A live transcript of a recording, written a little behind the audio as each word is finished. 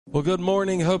Well, good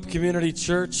morning, Hope Community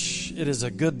Church. It is a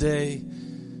good day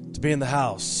to be in the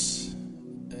house.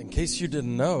 In case you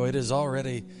didn't know, it is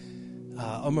already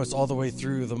almost all the way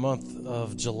through the month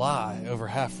of July, over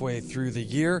halfway through the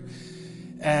year.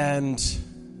 And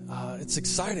it's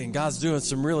exciting. God's doing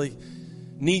some really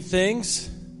neat things.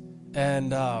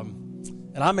 And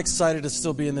I'm excited to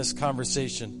still be in this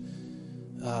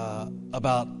conversation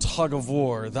about tug of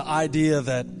war, the idea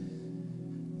that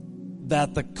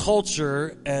the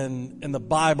culture and the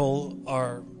Bible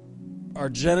are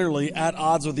generally at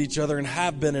odds with each other and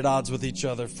have been at odds with each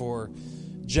other for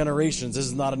generations. This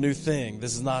is not a new thing.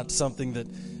 This is not something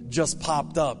that just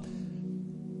popped up.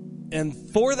 And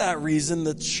for that reason,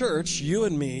 the church, you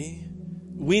and me,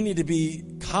 we need to be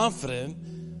confident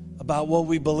about what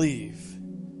we believe.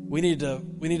 We need to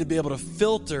be able to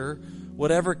filter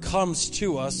whatever comes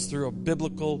to us through a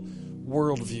biblical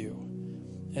worldview.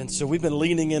 And so we've been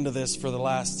leaning into this for the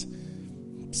last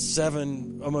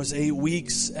 7, almost 8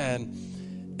 weeks, and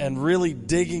really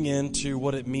digging into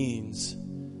what it means,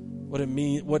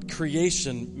 what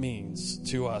creation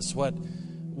means to us, what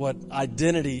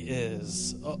identity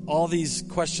is. All these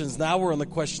questions. Now we're on the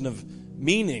question of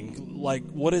meaning. Like,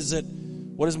 what is it?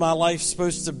 What is my life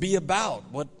supposed to be about?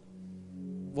 What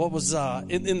was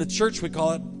in the church we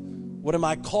call it? What am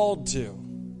I called to?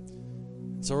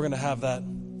 So we're going to have that.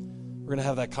 We're going to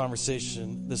have that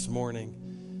conversation this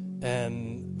morning.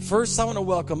 And first, I want to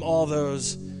welcome all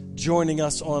those joining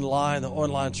us online, the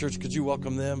online church. Could you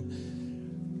welcome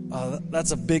them?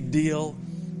 That's a big deal.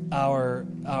 Our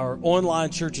online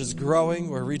church is growing.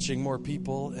 We're reaching more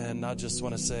people. And I just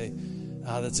want to say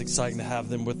that's exciting to have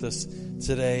them with us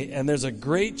today. And there's a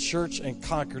great church in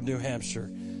Concord, New Hampshire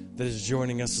that is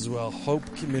joining us as well,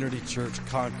 Hope Community Church,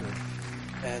 Concord.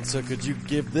 And so could you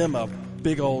give them a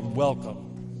big old welcome?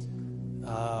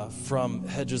 From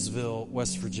Hedgesville,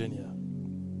 West Virginia.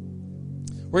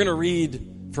 We're going to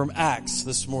read from Acts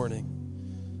this morning.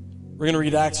 We're going to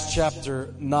read Acts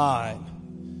chapter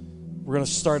 9. We're going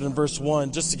to start in verse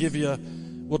 1. Just to give you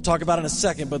we'll talk about it in a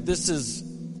second, but this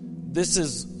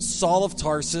is Saul of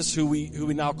Tarsus, who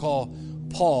we now call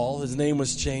Paul. His name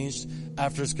was changed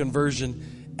after his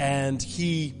conversion, and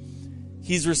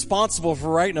he's responsible for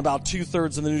writing about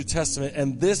 2/3 of the New Testament,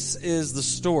 and this is the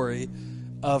story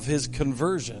of his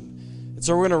conversion. And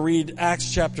so we're going to read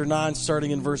Acts chapter 9,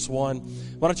 starting in verse 1.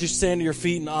 Why don't you stand to your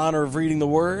feet in honor of reading the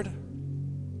word?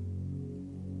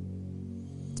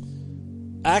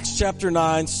 Acts chapter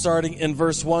 9, starting in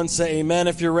verse 1. Say amen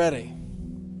if you're ready.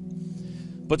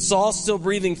 But Saul, still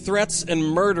breathing threats and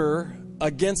murder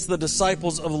against the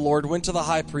disciples of the Lord, went to the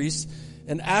high priest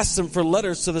and asked him for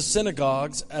letters to the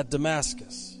synagogues at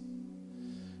Damascus,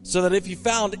 so that if he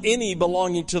found any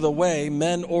belonging to the way,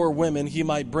 men or women, he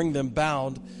might bring them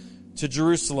bound to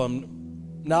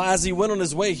Jerusalem. Now as he went on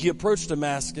his way, he approached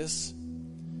Damascus,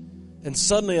 and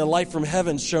suddenly a light from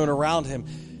heaven shone around him.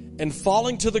 And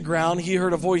falling to the ground, he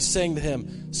heard a voice saying to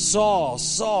him, "Saul,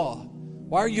 Saul,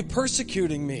 why are you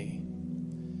persecuting me?"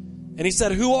 And he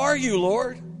said, "Who are you,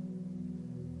 Lord?"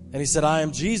 And he said, "I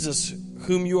am Jesus,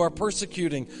 whom you are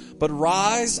persecuting. But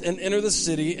rise and enter the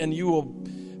city, and you will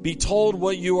be told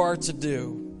what you are to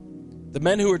do." The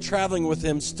men who were traveling with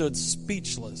him stood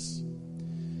speechless.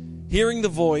 Hearing the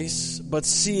voice, but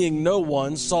seeing no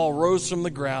one, Saul rose from the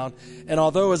ground, and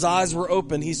although his eyes were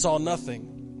open, he saw nothing.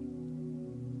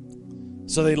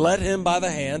 So they led him by the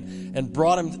hand and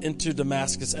brought him into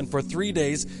Damascus, and for 3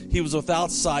 days he was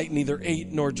without sight, neither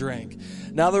ate nor drank.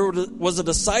 Now there was a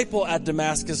disciple at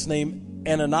Damascus named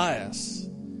Ananias,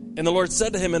 and the Lord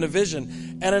said to him in a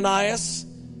vision, "Ananias?"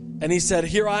 And he said,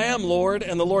 "Here I am, Lord."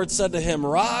 And the Lord said to him,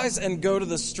 "Rise and go to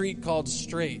the street called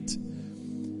Straight,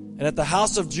 and at the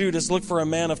house of Judas look for a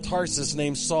man of Tarsus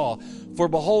named Saul. For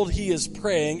behold, he is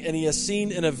praying, and he has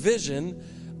seen in a vision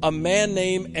a man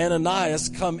named Ananias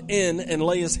come in and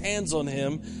lay his hands on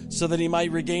him so that he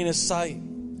might regain his sight."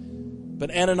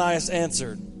 But Ananias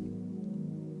answered,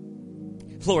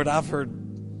 "Lord, I've heard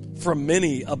from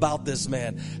many about this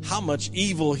man, how much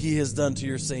evil he has done to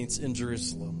your saints in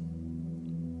Jerusalem.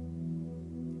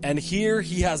 And here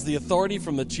he has the authority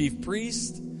from the chief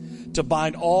priest to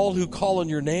bind all who call on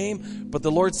your name." But the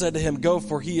Lord said to him, "Go,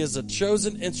 for he is a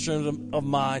chosen instrument of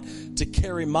mine to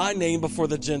carry my name before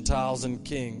the Gentiles and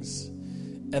kings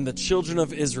and the children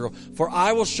of Israel. For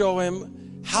I will show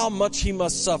him how much he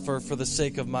must suffer for the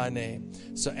sake of my name."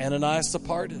 So Ananias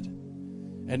departed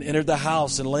and entered the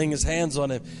house, and laying his hands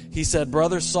on him, he said,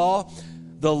 "Brother Saul,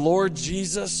 the Lord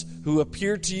Jesus, who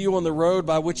appeared to you on the road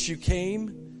by which you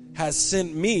came, has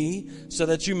sent me so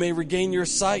that you may regain your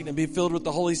sight and be filled with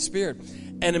the Holy Spirit."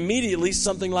 And immediately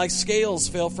something like scales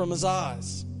fell from his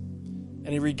eyes,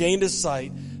 and he regained his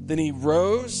sight. Then he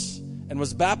rose and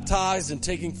was baptized, and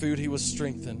taking food, he was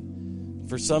strengthened.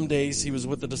 For some days he was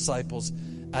with the disciples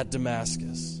at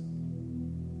Damascus.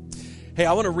 Hey,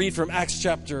 I want to read from Acts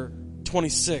chapter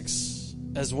 26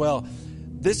 as well.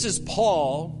 This is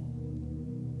Paul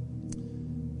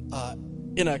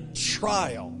in a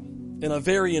trial, in a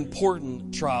very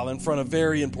important trial in front of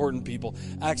very important people.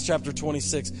 Acts chapter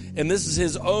 26. And this is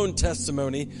his own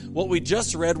testimony. What we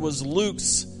just read was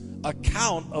Luke's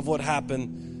account of what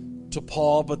happened to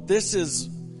Paul, but this is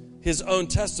his own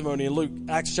testimony in Luke,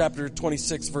 Acts chapter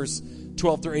 26, verse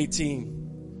 12 through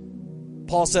 18.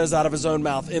 Paul says out of his own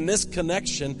mouth, "In this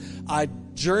connection, I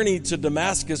journeyed to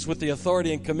Damascus with the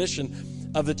authority and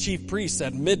commission of the chief priests.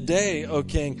 At midday, O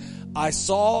king, I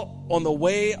saw on the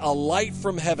way a light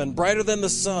from heaven, brighter than the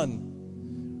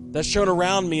sun, that shone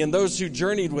around me and those who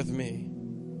journeyed with me.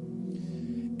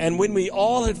 And when we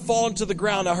all had fallen to the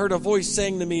ground, I heard a voice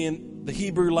saying to me in the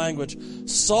Hebrew language,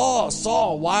 'Saul,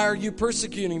 Saul, why are you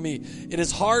persecuting me? It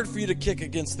is hard for you to kick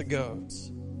against the goads.'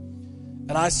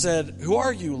 And I said, 'Who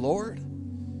are you, Lord?'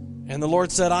 And the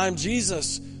Lord said, 'I am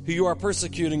Jesus, who you are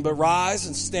persecuting, but rise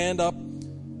and stand up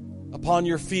upon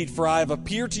your feet, for I have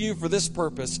appeared to you for this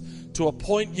purpose, to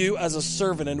appoint you as a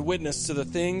servant and witness to the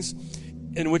things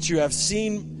in which you have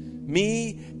seen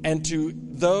me, and to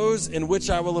those in which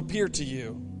I will appear to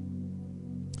you,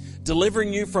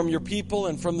 delivering you from your people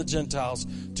and from the Gentiles,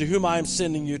 to whom I am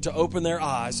sending you, to open their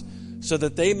eyes, so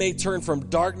that they may turn from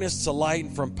darkness to light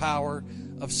and from power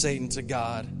of Satan to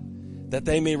God, that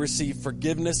they may receive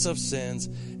forgiveness of sins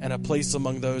and a place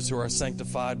among those who are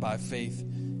sanctified by faith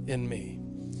in me.'"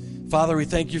 Father, we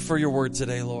thank you for your word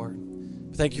today, Lord.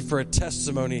 Thank you for a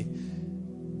testimony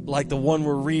like the one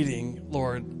we're reading,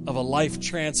 Lord, of a life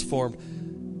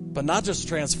transformed, but not just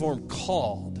transformed,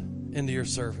 called into your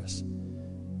service.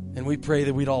 And we pray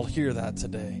that we'd all hear that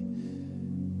today.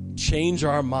 Change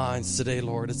our minds today,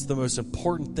 Lord. It's the most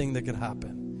important thing that could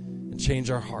happen. And change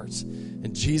our hearts.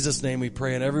 In Jesus' name we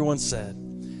pray. And everyone said,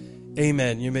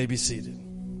 amen. You may be seated.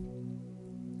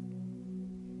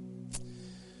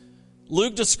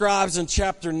 Luke describes in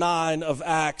chapter 9 of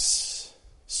Acts,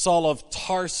 Saul of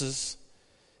Tarsus,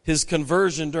 his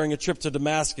conversion during a trip to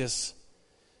Damascus.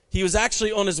 He was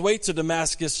actually on his way to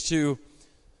Damascus to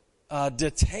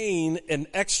detain and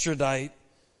extradite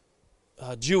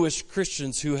Jewish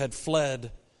Christians who had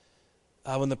fled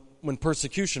when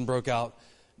persecution broke out,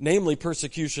 namely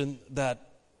persecution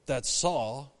that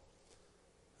Saul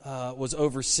was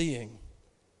overseeing.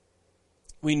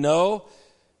 We know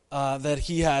that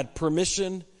he had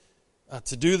permission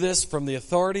to do this from the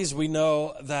authorities. We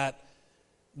know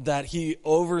that he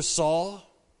oversaw.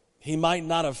 He might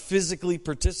not have physically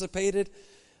participated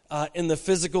in the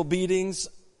physical beatings.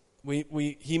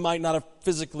 He might not have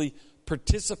physically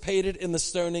participated in the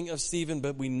stoning of Stephen,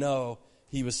 but we know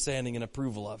he was standing in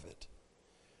approval of it.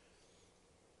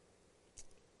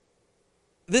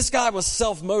 This guy was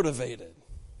self-motivated.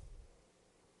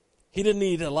 He didn't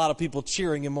need a lot of people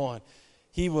cheering him on.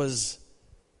 He was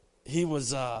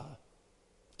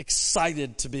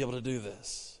excited to be able to do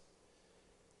this.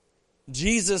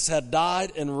 Jesus had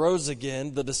died and rose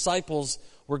again. The disciples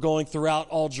were going throughout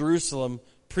all Jerusalem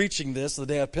preaching this. The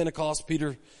day of Pentecost,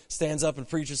 Peter stands up and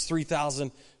preaches.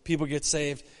 3,000 people get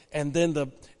saved. And then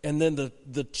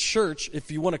the church,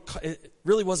 if you want to, it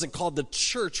really wasn't called the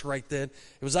church right then.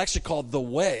 It was actually called the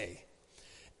Way.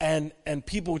 And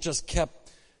people just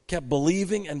kept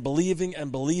believing and believing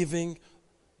and believing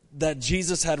that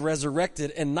Jesus had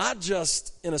resurrected, and not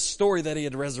just in a story that he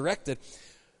had resurrected,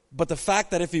 but the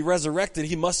fact that if he resurrected,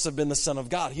 he must have been the Son of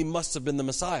God. He must have been the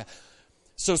Messiah.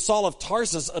 So Saul of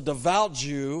Tarsus, a devout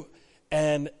Jew,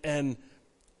 and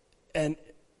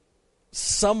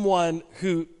someone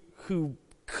who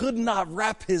could not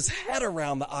wrap his head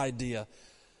around the idea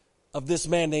of this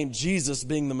man named Jesus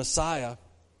being the Messiah,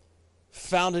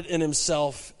 found it in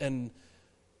himself and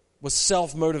was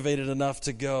self-motivated enough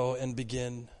to go and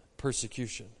begin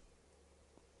persecution.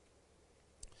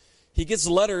 He gets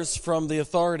letters from the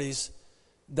authorities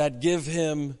that give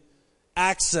him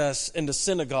access into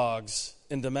synagogues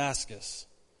in Damascus.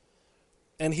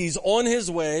 And he's on his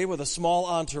way with a small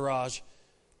entourage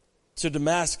to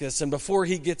Damascus. And before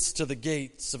he gets to the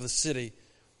gates of the city,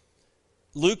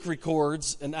 Luke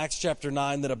records in Acts chapter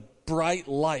 9 that a bright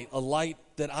light, a light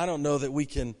that I don't know that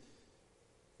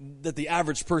the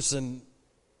average person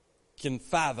can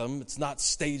fathom. It's not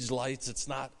stage lights. It's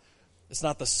not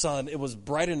the sun. It was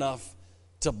bright enough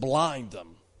to blind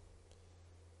them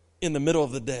in the middle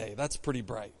of the day. That's pretty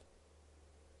bright.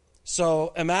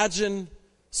 So imagine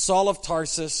Saul of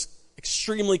Tarsus,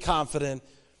 extremely confident,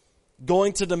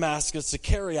 going to Damascus to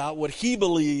carry out what he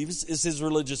believes is his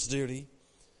religious duty,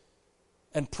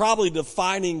 and probably the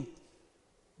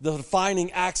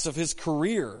defining acts of his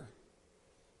career,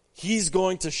 he's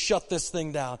going to shut this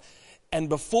thing down. And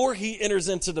before he enters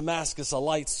into Damascus, a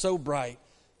light so bright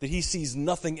that he sees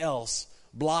nothing else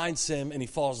blinds him and he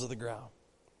falls to the ground.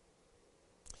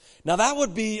 Now that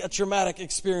would be a traumatic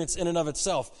experience in and of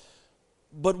itself.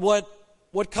 But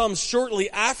what comes shortly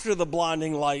after the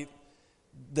blinding light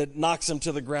that knocks him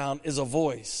to the ground is a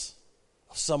voice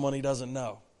of someone he doesn't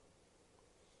know.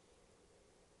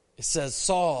 It says,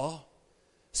 Saul,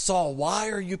 Saul, why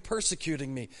are you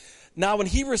persecuting me? Now, when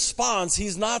he responds,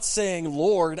 he's not saying,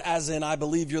 Lord, as in, I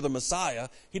believe you're the Messiah.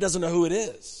 He doesn't know who it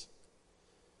is.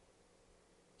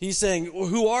 He's saying,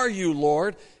 who are you,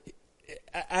 Lord?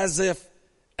 As if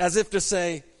to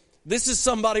say, this is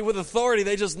somebody with authority.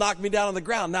 They just knocked me down on the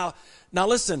ground. Now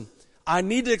listen, I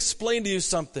need to explain to you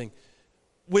something.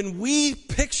 When we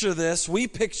picture this, we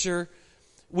picture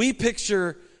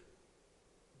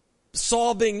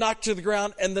Saul being knocked to the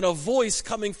ground and then a voice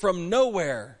coming from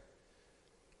nowhere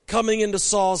coming into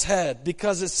Saul's head,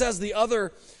 because it says the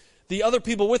other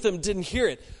people with him didn't hear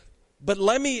it. But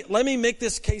let me make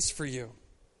this case for you.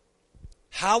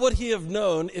 How would he have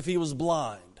known if he was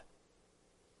blind?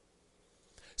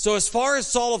 So as far as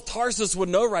Saul of Tarsus would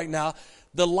know right now,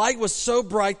 the light was so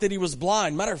bright that he was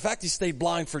blind. Matter of fact, he stayed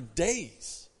blind for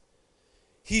days.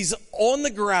 He's on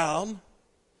the ground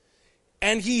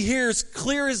and he hears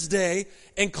clear as day,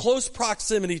 in close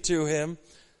proximity to him,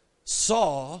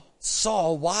 Saul,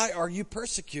 Saul, why are you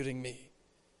persecuting me?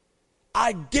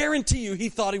 I guarantee you he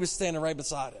thought he was standing right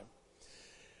beside him.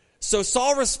 So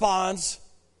Saul responds,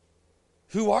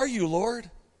 who are you, Lord?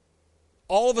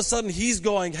 All of a sudden he's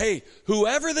going, hey,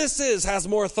 whoever this is has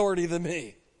more authority than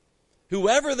me.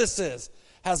 Whoever this is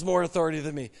has more authority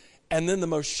than me. And then the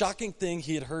most shocking thing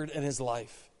he had heard in his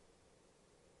life.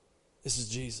 This is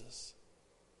Jesus.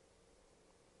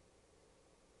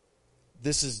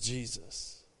 This is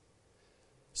Jesus.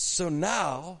 So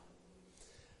now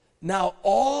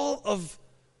all of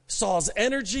Saul's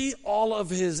energy, all of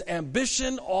his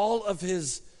ambition, all of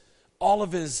his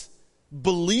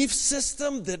belief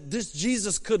system that this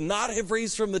Jesus could not have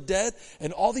raised from the dead,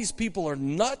 and all these people are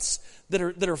nuts that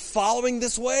are following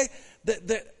this way,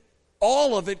 that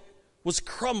all of it was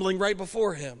crumbling right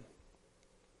before him.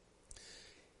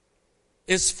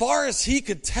 As far as he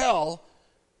could tell,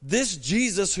 this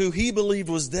Jesus who he believed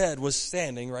was dead was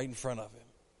standing right in front of him.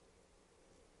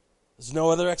 There's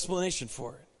no other explanation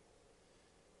for it.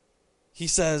 He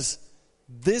said,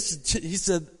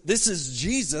 this is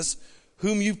Jesus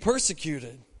whom you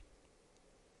persecuted.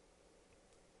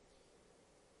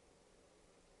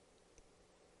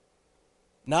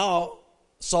 Now,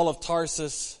 Saul of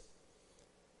Tarsus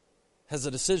has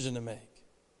a decision to make.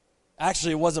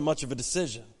 Actually, it wasn't much of a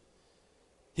decision.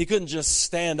 He couldn't just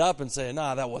stand up and say,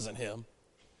 nah, that wasn't him.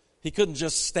 He couldn't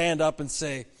just stand up and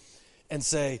say,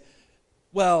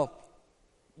 well,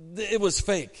 it was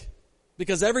fake.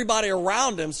 Because everybody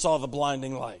around him saw the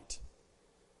blinding light.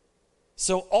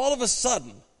 So all of a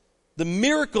sudden, the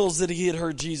miracles that he had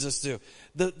heard Jesus do,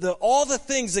 all the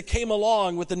things that came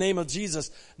along with the name of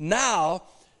Jesus, now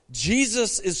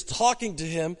Jesus is talking to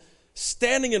him,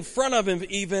 standing in front of him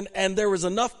even, and there was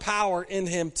enough power in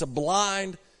him to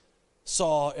blind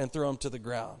Saul and throw him to the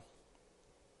ground.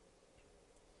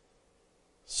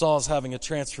 Saul's having a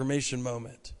transformation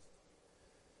moment.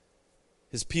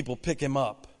 His people pick him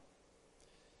up,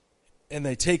 and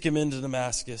they take him into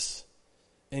Damascus.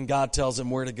 And God tells him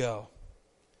where to go.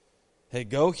 Hey,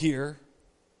 go here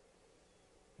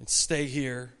and stay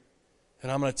here,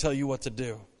 and I'm going to tell you what to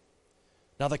do.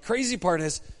 Now, the crazy part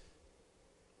is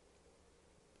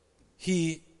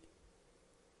he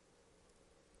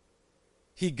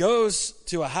goes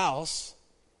to a house,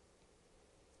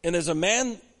 and there's a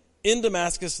man in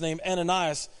Damascus named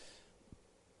Ananias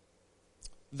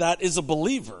that is a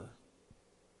believer.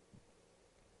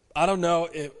 I don't know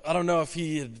if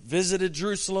he had visited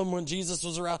Jerusalem when Jesus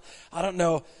was around. I don't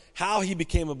know how he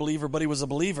became a believer, but he was a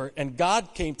believer. And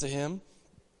God came to him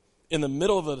in the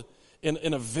middle of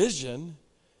in a vision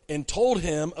and told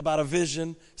him about a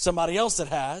vision somebody else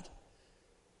had,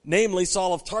 namely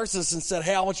Saul of Tarsus, and said,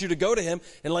 hey, I want you to go to him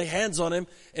and lay hands on him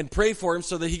and pray for him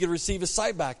so that he could receive his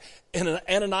sight back. And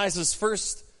Ananias'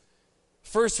 first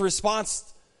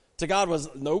response to God was,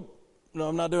 nope, no,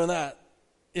 I'm not doing that.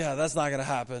 Yeah, that's not going to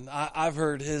happen. I've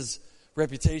heard his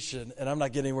reputation, and I'm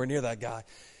not getting anywhere near that guy.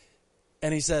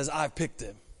 And he says, I picked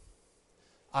him.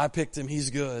 He's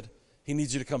good. He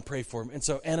needs you to come pray for him. And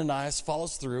so Ananias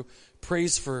follows through,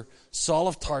 prays for Saul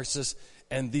of Tarsus,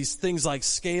 and these things like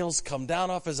scales come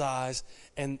down off his eyes,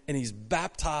 and he's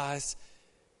baptized.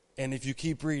 And if you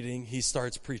keep reading, he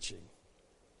starts preaching.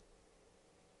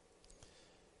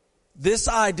 this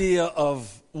idea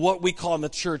of what we call in the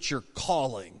church your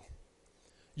calling,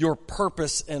 your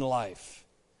purpose in life.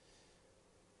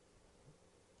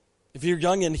 If you're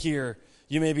young in here,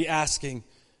 you may be asking,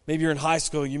 maybe you're in high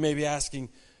school, you may be asking,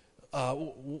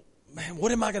 man,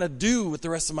 what am I going to do with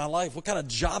the rest of my life? What kind of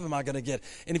job am I going to get?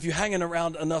 And if you're hanging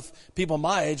around enough people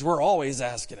my age, we're always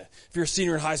asking it. If you're a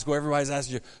senior in high school, everybody's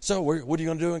asking you, so what are you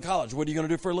going to do in college? What are you going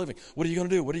to do for a living? What are you going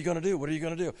to do? What are you going to do? What are you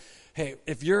going to do? Hey,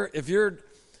 if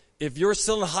you're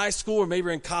still in high school or maybe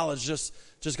you're in college, just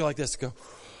go like this. Go,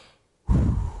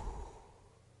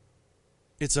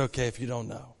 it's okay if you don't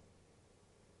know.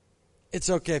 It's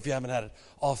okay if you haven't had it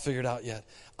all figured out yet.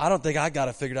 I don't think I got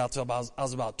it figured out until I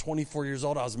was about 24 years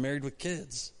old. I was married with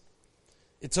kids.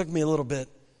 It took me a little bit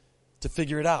to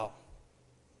figure it out.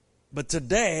 But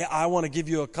today, I want to give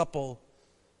you a couple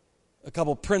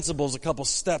principles, a couple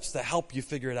steps to help you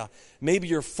figure it out. Maybe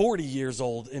you're 40 years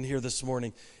old in here this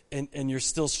morning, and you're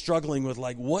still struggling with,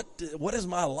 like, what is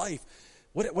my life?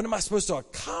 What am I supposed to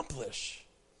accomplish?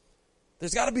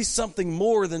 There's got to be something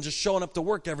more than just showing up to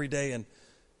work every day and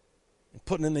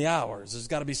putting in the hours. There's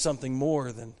got to be something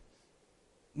more than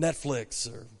Netflix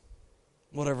or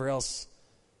whatever else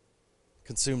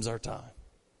consumes our time.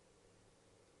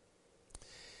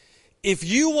 If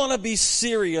you want to be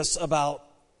serious about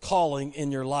calling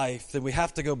in your life, then we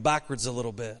have to go backwards a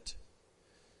little bit.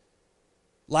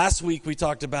 Last week we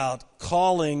talked about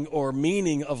calling or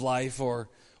meaning of life or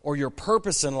your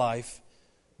purpose in life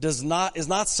is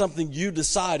not something you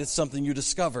decide, it's something you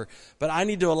discover. But I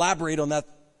need to elaborate on that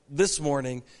this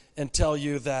morning and tell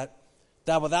you that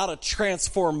without a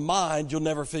transformed mind, you'll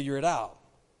never figure it out.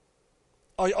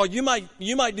 Or you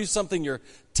might do something you're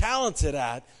talented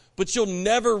at, but you'll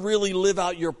never really live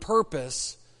out your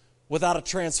purpose without a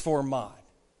transformed mind.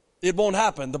 It won't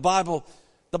happen. The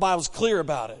Bible's clear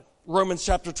about it. Romans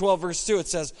chapter 12, verse 2, it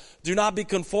says, do not be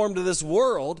conformed to this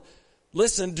world.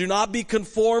 Listen, do not be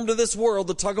conformed to this world,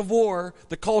 the tug of war,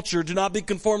 the culture. Do not be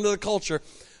conformed to the culture,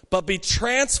 but be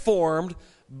transformed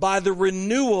by the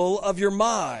renewal of your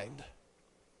mind,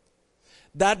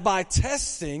 that by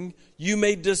testing you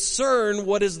may discern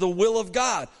what is the will of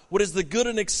God, what is the good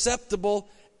and acceptable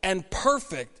and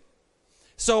perfect.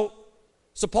 So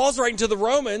Paul's writing to the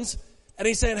Romans, and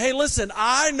he's saying, hey, listen,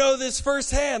 I know this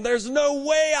firsthand. There's no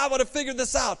way I would have figured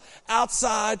this out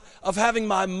outside of having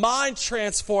my mind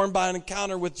transformed by an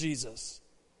encounter with Jesus.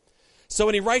 So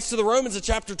when he writes to the Romans in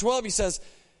chapter 12, he says,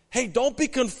 hey, don't be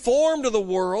conformed to the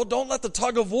world. Don't let the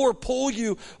tug of war pull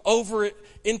you over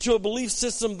into a belief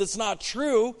system that's not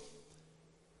true.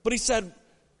 But he said,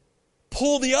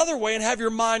 pull the other way and have your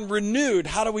mind renewed.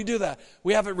 How do we do that?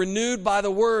 We have it renewed by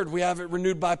the word. We have it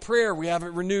renewed by prayer. We have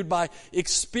it renewed by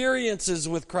experiences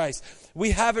with Christ.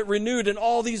 We have it renewed in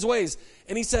all these ways.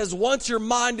 And he says, once your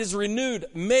mind is renewed,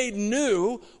 made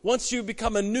new, once you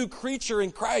become a new creature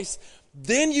in Christ,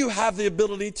 then you have the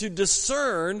ability to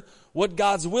discern what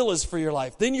God's will is for your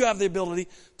life. Then you have the ability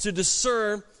to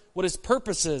discern what his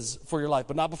purpose is for your life,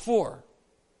 but not before.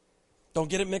 Don't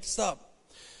get it mixed up.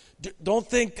 Don't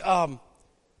think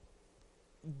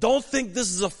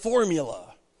this is a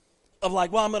formula of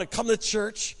like, well, I'm going to come to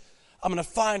church. I'm going to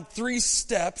find 3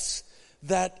 steps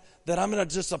that I'm going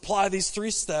to just apply these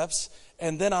 3 steps,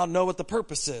 and then I'll know what the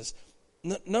purpose is.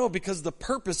 No, because the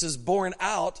purpose is born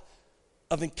out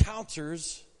of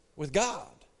encounters with God.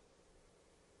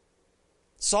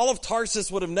 Saul of Tarsus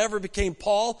would have never became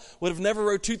Paul, would have never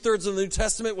wrote 2/3 of the New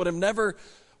Testament, would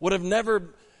have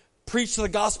never preached the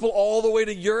gospel all the way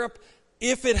to Europe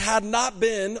if it had not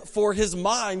been for his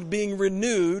mind being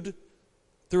renewed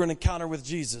through an encounter with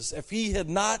Jesus. If he had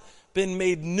not been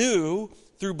made new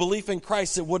through belief in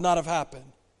Christ, it would not have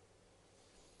happened.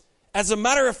 As a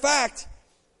matter of fact,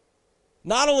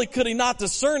 not only could he not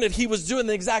discern it, he was doing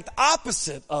the exact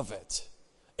opposite of it.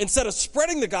 Instead of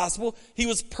spreading the gospel, he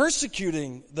was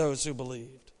persecuting those who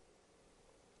believed.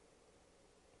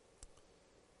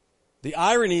 The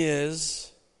irony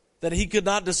is that he could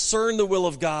not discern the will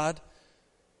of God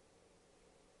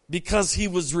because he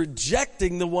was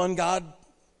rejecting the one God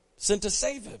sent to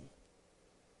save him.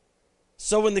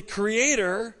 So when the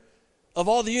creator of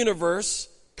all the universe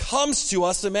comes to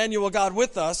us, Emmanuel, God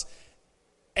with us,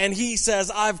 and he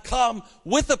says, I've come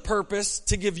with a purpose,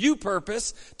 to give you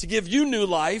new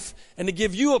life, and to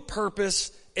give you a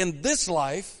purpose in this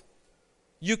life,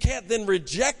 you can't then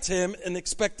reject him and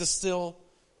expect to still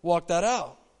walk that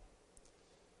out.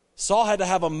 Saul had to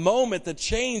have a moment that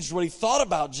changed when he thought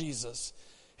about Jesus.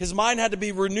 His mind had to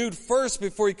be renewed first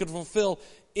before he could fulfill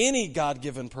any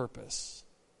God-given purpose.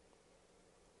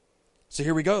 So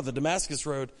here we go. The Damascus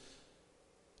Road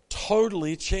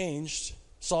totally changed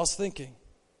Saul's thinking.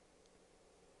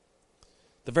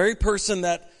 The very person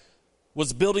that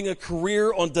was building a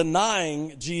career on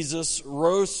denying Jesus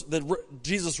rose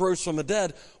from the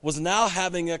dead was now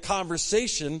having a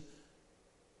conversation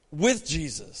with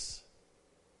Jesus.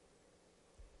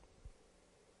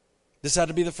 This had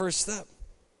to be the first step.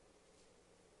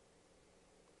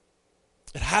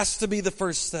 It has to be the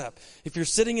first step. If you're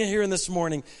sitting in here this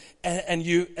morning and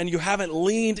you haven't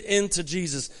leaned into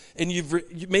Jesus, and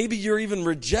maybe you're even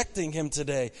rejecting him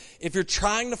today, if you're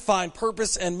trying to find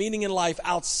purpose and meaning in life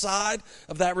outside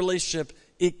of that relationship,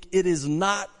 it is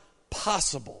not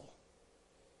possible.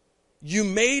 You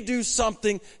may do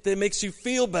something that makes you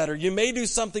feel better. You may do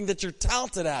something that you're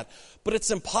talented at, but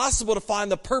it's impossible to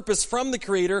find the purpose from the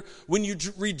Creator when you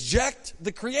reject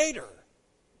the Creator.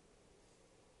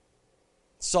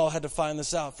 Saul had to find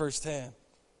this out firsthand.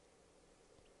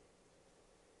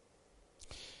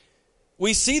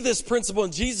 We see this principle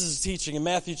in Jesus' teaching in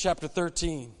Matthew chapter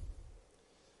 13,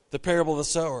 the parable of the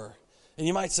sower. And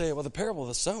you might say, well, the parable of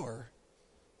the sower,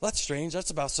 that's strange. That's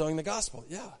about sowing the gospel.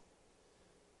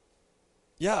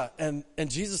 Yeah, and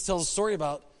Jesus tells a story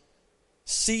about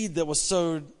seed that was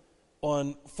sowed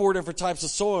on 4 different types of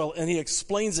soil, and he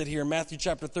explains it here in Matthew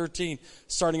chapter 13,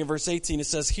 starting in verse 18. It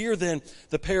says, "Hear then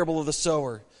the parable of the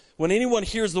sower. When anyone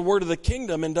hears the word of the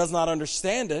kingdom and does not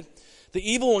understand it,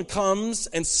 the evil one comes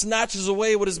and snatches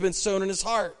away what has been sown in his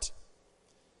heart.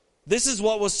 This is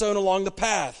what was sown along the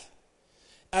path.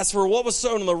 As for what was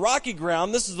sown on the rocky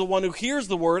ground, this is the one who hears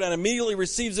the word and immediately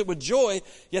receives it with joy,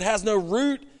 yet has no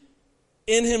root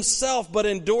in himself, but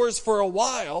endures for a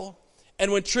while.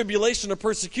 And when tribulation or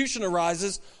persecution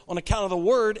arises on account of the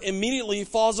word, immediately he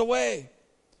falls away.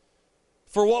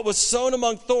 For what was sown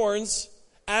among thorns,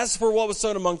 as for what was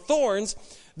sown among thorns,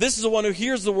 this is the one who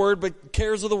hears the word, but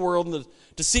cares of the world and the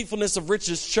deceitfulness of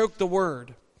riches choke the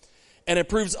word, and it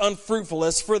proves unfruitful.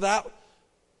 As for that,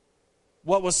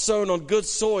 what was sown on good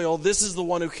soil, this is the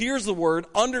one who hears the word,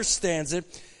 understands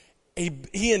it.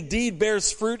 He indeed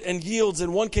bears fruit and yields,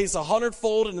 in one case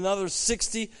 100-fold, in another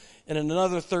 60, and in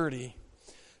another 30.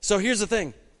 So here's the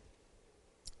thing.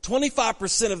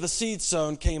 25% of the seed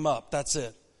sown came up. That's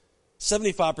it.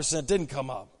 75% didn't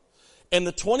come up. And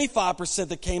the 25%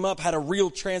 that came up had a real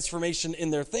transformation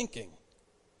in their thinking.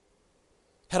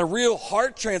 Had a real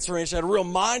heart transformation, had a real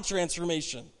mind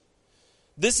transformation.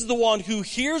 This is the one who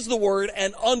hears the word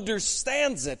and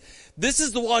understands it. This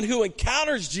is the one who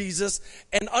encounters Jesus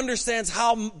and understands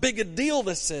how big a deal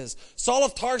this is. Saul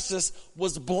of Tarsus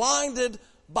was blinded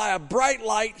by a bright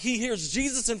light. He hears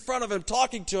Jesus in front of him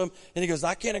talking to him, and he goes,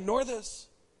 I can't ignore this.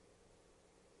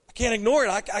 I can't ignore it.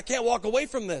 I can't walk away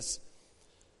from this.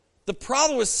 The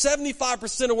problem with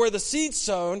 75% of where the seed's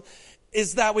sown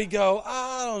is that we go,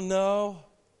 I don't know.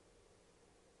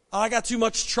 I got too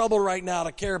much trouble right now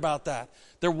to care about that.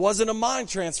 There wasn't a mind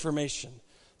transformation.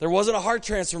 There wasn't a heart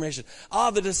transformation.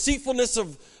 The deceitfulness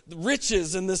of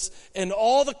riches and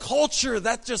all the culture,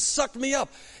 that just sucked me up.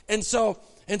 And so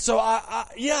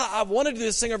I wanted to do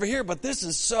this thing over here, but this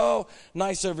is so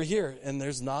nice over here. And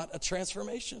there's not a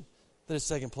transformation that is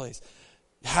taking place.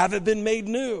 Haven't been made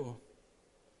new.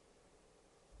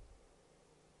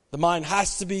 The mind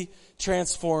has to be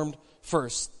transformed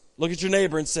first. Look at your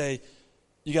neighbor and say,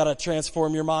 you got to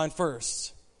transform your mind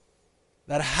first.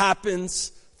 That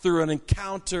happens through an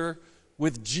encounter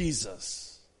with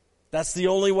Jesus. That's the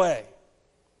only way.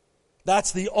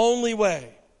 That's the only way.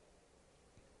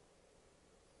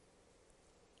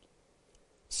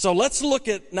 So let's look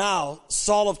at now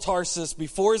Saul of Tarsus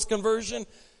before his conversion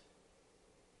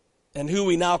and who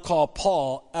we now call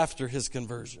Paul after his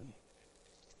conversion.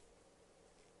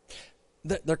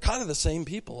 They're kind of the same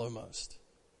people almost.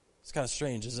 It's kind of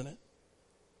strange, isn't it?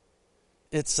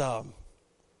 It's Saul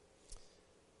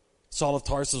of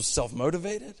Tarsus was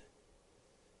self-motivated.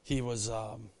 He was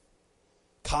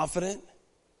confident.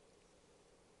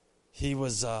 He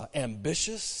was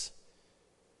ambitious.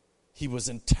 He was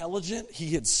intelligent.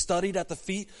 He had studied at the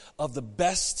feet of the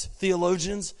best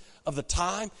theologians of the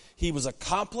time. He was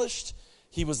accomplished.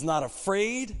 He was not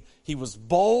afraid. He was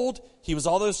bold. He was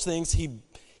all those things.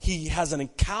 He has an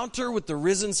encounter with the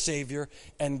risen Savior,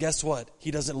 and guess what? He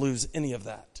doesn't lose any of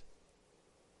that.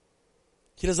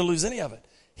 He doesn't lose any of it.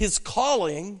 His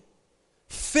calling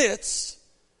fits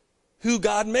who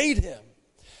God made him.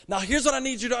 Now, here's what I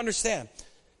need you to understand.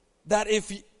 That if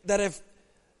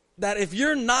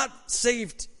you're not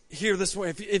saved here this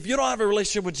morning, if you don't have a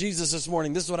relationship with Jesus this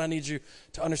morning, this is what I need you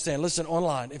to understand. Listen,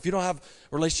 online, if you don't have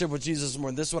a relationship with Jesus this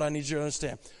morning, this is what I need you to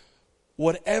understand.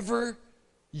 Whatever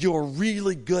you're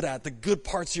really good at, the good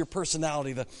parts of your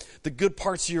personality, the good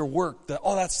parts of your work,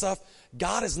 all that stuff,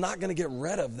 God is not going to get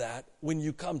rid of that when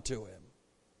you come to him.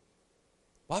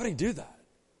 Why would he do that?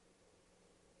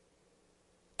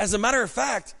 As a matter of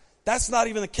fact, that's not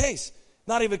even the case.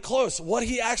 Not even close. What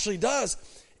he actually does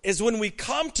is when we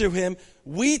come to him,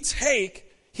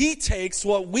 he takes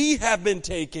what we have been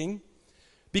taking,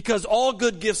 because all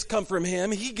good gifts come from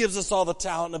him. He gives us all the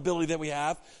talent and ability that we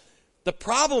have. The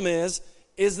problem is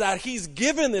that he's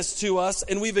given this to us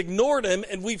and we've ignored him,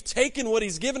 and we've taken what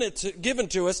he's given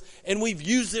to us and we've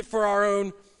used it for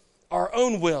our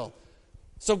own will.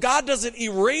 So God doesn't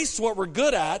erase what we're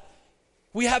good at.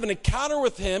 We have an encounter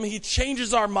with him. He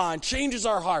changes our mind, changes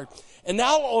our heart. And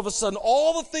now all of a sudden,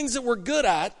 all the things that we're good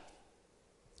at,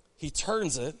 he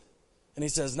turns it and he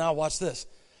says, now watch this.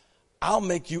 I'll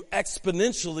make you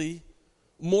exponentially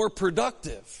more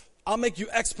productive. I'll make you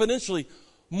exponentially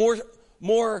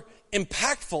more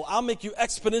impactful. I'll make you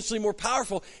exponentially more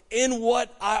powerful in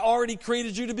what I already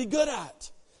created you to be good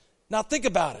at. Now think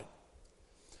about it.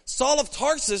 Saul of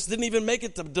Tarsus didn't even make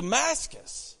it to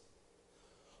Damascus.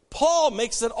 Paul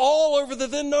makes it all over the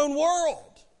then known world.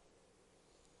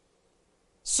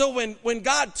 So when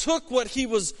God took what he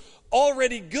was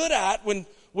already good at,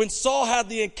 when Saul had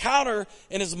the encounter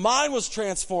and his mind was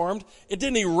transformed, it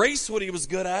didn't erase what he was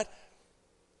good at.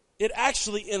 It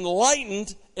actually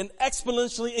enlightened and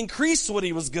exponentially increased what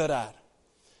he was good at.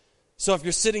 So if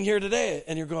you're sitting here today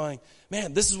and you're going,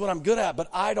 man, this is what I'm good at, but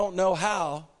I don't know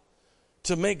how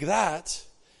to make that,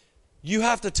 you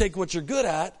have to take what you're good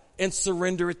at and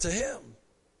surrender it to him.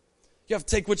 You have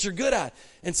to take what you're good at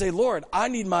and say, Lord, I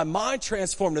need my mind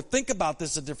transformed to think about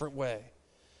this a different way.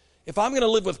 If I'm going to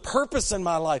live with purpose in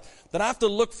my life, then I have to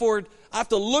look forward. I have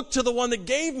to look to the one that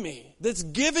gave me, that's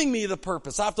giving me the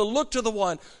purpose. I have to look to the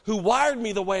one who wired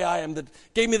me the way I am, that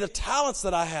gave me the talents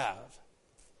that I have.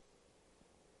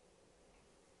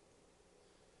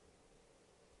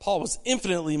 Paul was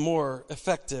infinitely more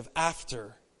effective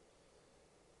after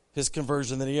his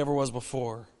conversion than he ever was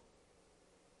before.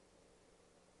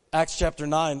 Acts chapter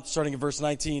 9, starting at verse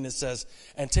 19, it says,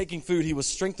 and taking food, he was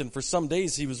strengthened. For some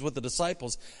days he was with the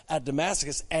disciples at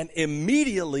Damascus, and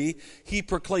immediately he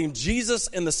proclaimed Jesus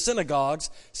in the synagogues,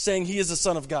 saying he is the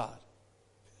Son of God.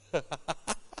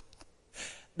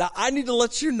 Now, I need to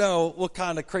let you know what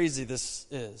kind of crazy this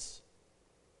is.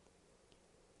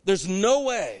 There's no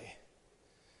way.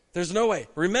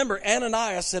 Remember,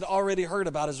 Ananias had already heard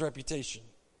about his reputation.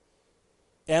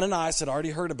 Ananias had already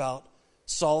heard about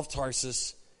Saul of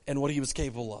Tarsus and what he was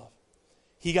capable of.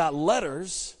 He got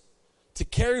letters to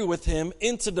carry with him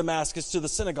into Damascus to the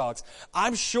synagogues.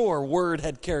 I'm sure word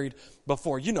had carried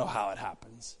before. You know how it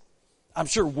happens. I'm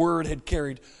sure word had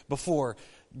carried before,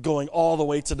 going all the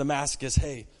way to Damascus.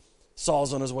 Hey,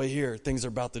 Saul's on his way here. Things are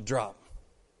about to drop.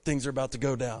 Things are about to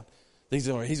go down. He's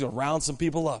going to round some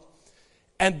people up.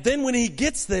 And then when he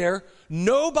gets there,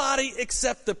 nobody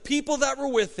except the people that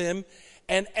were with him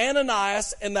and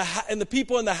Ananias and the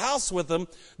people in the house with him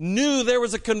knew there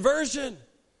was a conversion.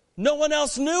 No one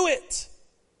else knew it.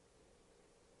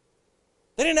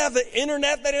 They didn't have the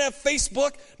internet. They didn't have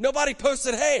Facebook. Nobody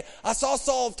posted, hey, I saw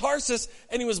Saul of Tarsus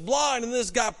and he was blind and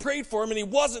this guy prayed for him and he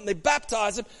wasn't. And they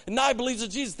baptized him and now he believes in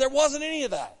Jesus. There wasn't any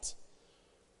of that.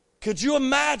 Could you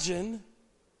imagine?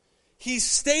 He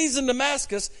stays in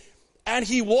Damascus and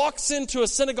he walks into a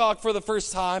synagogue for the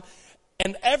first time.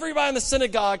 And everybody in the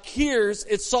synagogue hears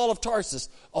it's Saul of Tarsus.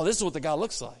 Oh, this is what the guy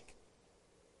looks like.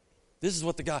 This is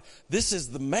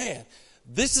the man.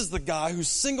 This is the guy who's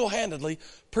single-handedly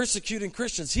persecuting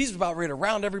Christians. He's about ready to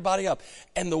round everybody up.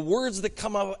 And the words that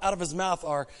come out of his mouth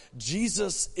are,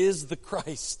 Jesus is the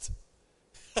Christ.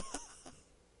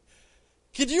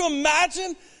 Could you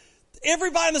imagine?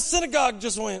 Everybody in the synagogue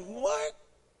just went, what?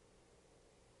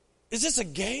 Is this a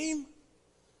game?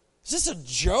 Is this a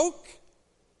joke?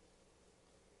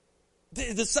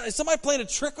 Is somebody playing a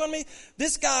trick on me?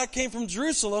 This guy came from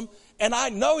Jerusalem, and I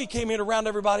know he came here to round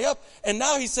everybody up, and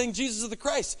now he's saying Jesus is the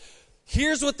Christ.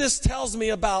 Here's what this tells me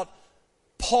about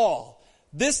Paul.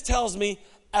 This tells me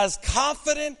as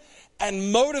confident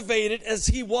and motivated as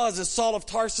he was as Saul of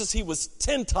Tarsus, he was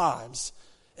 10 times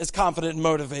as confident and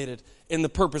motivated in the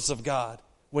purpose of God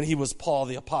when he was Paul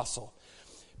the apostle.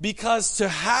 Because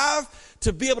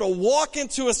to be able to walk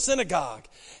into a synagogue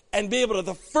and be able to,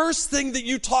 the first thing that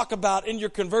you talk about in your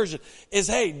conversion is,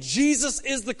 hey, Jesus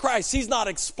is the Christ. He's not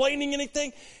explaining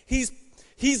anything.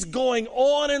 He's going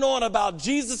on and on about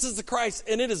Jesus is the Christ,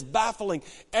 and it is baffling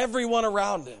everyone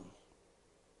around him.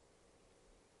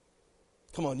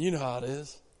 Come on, you know how it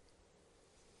is.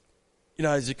 You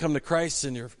know, as you come to Christ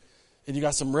and you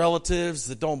got some relatives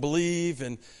that don't believe,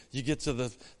 and you get to the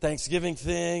Thanksgiving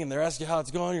thing and they're asking you how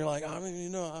it's going, you're like,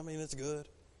 it's good.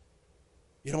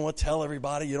 You don't want to tell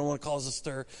everybody. You don't want to cause a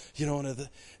stir. You don't want to,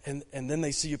 and then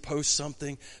they see you post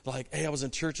something like, hey, I was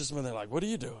in church this morning. They're like, what are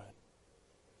you doing?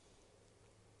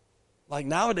 Like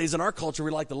nowadays in our culture,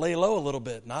 we like to lay low a little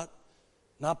bit. Not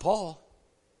Paul.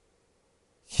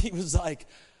 He was like,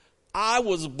 I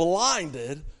was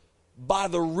blinded by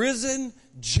the risen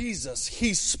Jesus.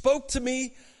 He spoke to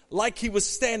me like he was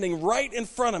standing right in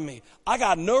front of me. I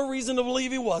got no reason to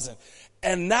believe he wasn't.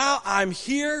 And now I'm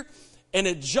here, and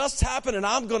it just happened, and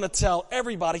I'm going to tell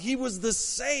everybody he was the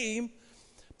same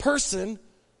person,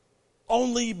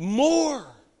 only more.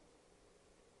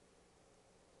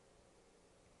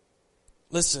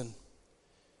 Listen,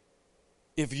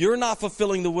 if you're not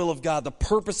fulfilling the will of God, the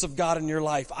purpose of God in your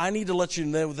life, I need to let you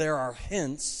know there are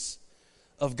hints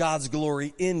of God's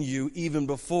glory in you even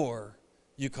before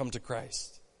you come to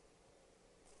Christ.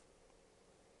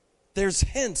 There's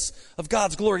hints of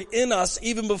God's glory in us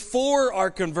even before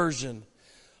our conversion.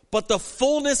 But the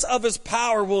fullness of his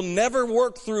power will never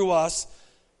work through us.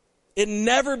 It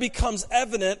never becomes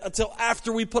evident until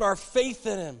after we put our faith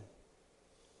in him.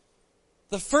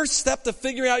 The first step to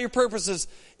figuring out your purposes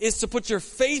is to put your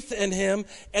faith in him,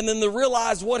 and then to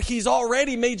realize what he's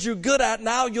already made you good at.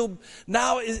 Now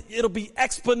it'll be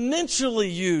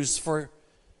exponentially used for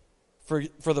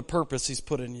the purpose he's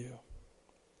put in you.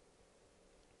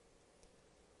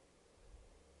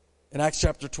 In Acts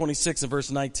chapter 26 and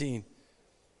verse 19,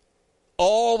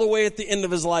 all the way at the end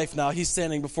of his life now, he's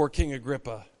standing before King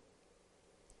Agrippa.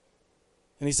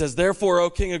 And he says, therefore, O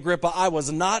King Agrippa, I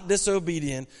was not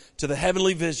disobedient to the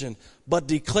heavenly vision, but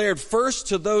declared first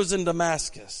to those in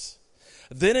Damascus,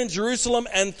 then in Jerusalem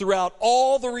and throughout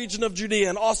all the region of Judea,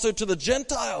 and also to the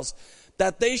Gentiles,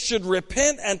 that they should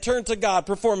repent and turn to God,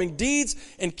 performing deeds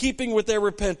in keeping with their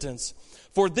repentance.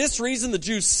 For this reason, the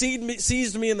Jews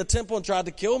seized me in the temple and tried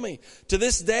to kill me. To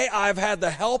this day, I have had the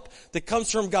help that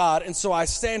comes from God, and so I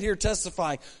stand here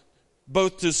testifying,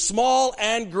 both to small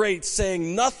and great,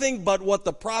 saying nothing but what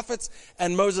the prophets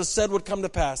and Moses said would come to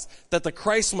pass, that the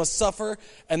Christ must suffer,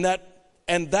 and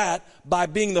that by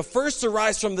being the first to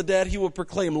rise from the dead, he will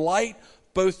proclaim light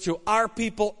both to our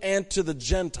people and to the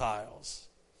Gentiles.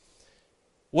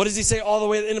 What does he say all the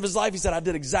way at the end of his life? He said, I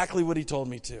did exactly what he told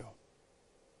me to.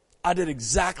 I did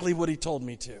exactly what he told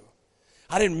me to.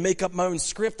 I didn't make up my own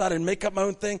script. I didn't make up my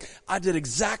own thing. I did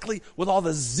exactly with all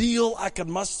the zeal I could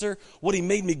muster what he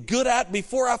made me good at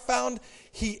before I found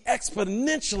he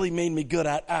exponentially made me good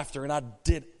at after. And I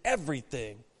did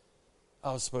everything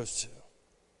I was supposed to.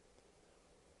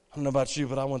 I don't know about you,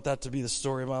 but I want that to be the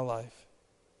story of my life.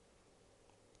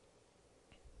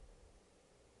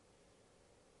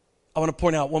 I want to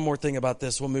point out one more thing about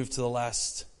this. We'll move to the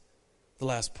last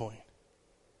point.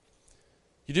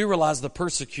 You do realize the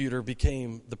persecutor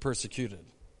became the persecuted.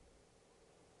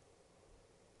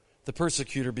 The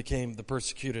persecutor became the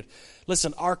persecuted.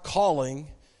 Listen, our calling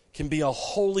can be a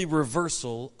holy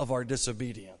reversal of our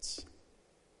disobedience.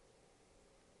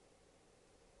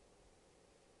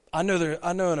 I know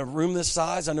in a room this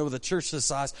size, I know with a church this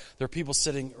size, there are people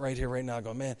sitting right here right now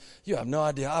going, man, you have no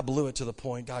idea. I blew it to the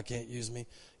point. God can't use me.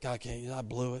 God can't use me. I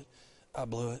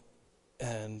blew it.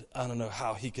 And I don't know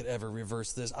how he could ever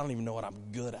reverse this. I don't even know what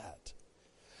I'm good at.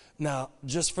 Now,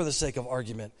 just for the sake of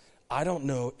argument, I don't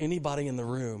know anybody in the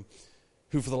room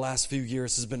who for the last few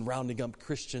years has been rounding up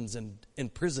Christians and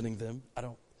imprisoning them. I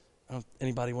don't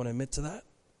anybody want to admit to that?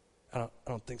 I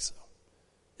don't think so.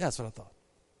 Yeah, that's what I thought.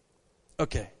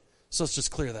 Okay, so let's just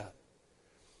clear that.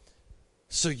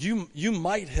 So you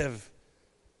might have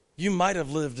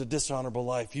lived a dishonorable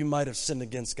life. You might have sinned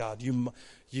against God.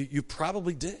 You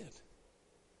probably did.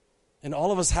 And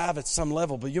all of us have at some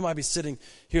level, but you might be sitting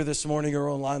here this morning or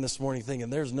online this morning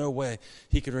thinking, there's no way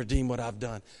he can redeem what I've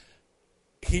done.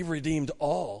 He redeemed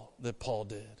all that Paul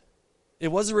did. It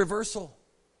was a reversal.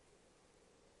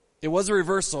 It was a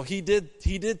reversal. He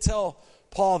did tell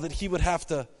Paul that he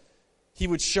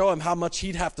would show him how much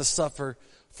he'd have to suffer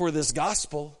for this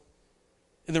gospel.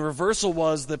 And the reversal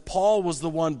was that Paul was the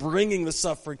one bringing the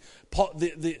suffering.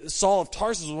 Saul of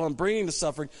Tarsus was the one bringing the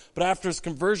suffering. But after his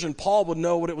conversion, Paul would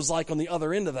know what it was like on the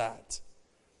other end of that.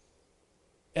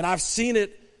 And I've seen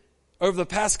it over the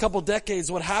past couple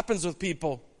decades. What happens with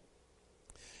people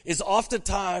is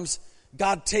oftentimes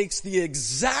God takes the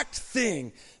exact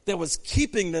thing that was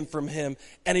keeping them from him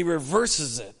and he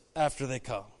reverses it after they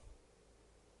come.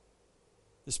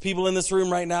 There's people in this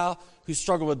room right now who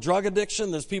struggle with drug addiction.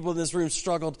 There's people in this room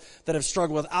that have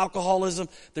struggled with alcoholism.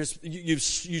 You've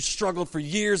struggled for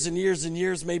years and years and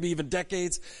years, maybe even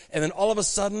decades. And then all of a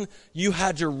sudden, you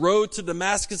had your road to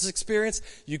Damascus experience.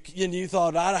 You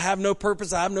thought, I have no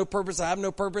purpose, I have no purpose, I have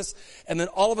no purpose. And then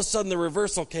all of a sudden, the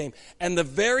reversal came. And the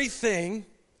very thing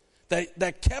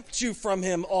that kept you from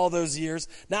him all those years,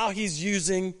 now he's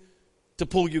using to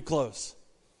pull you close.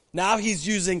 Now he's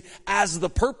using as the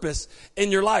purpose in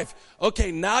your life.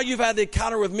 Okay, now you've had the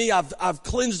encounter with me. I've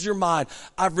cleansed your mind.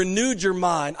 I've renewed your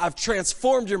mind. I've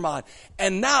transformed your mind.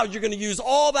 And now you're going to use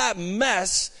all that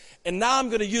mess, and now I'm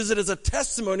going to use it as a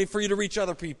testimony for you to reach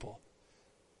other people.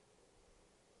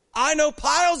 I know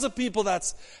piles of people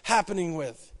that's happening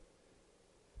with.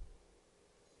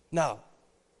 Now,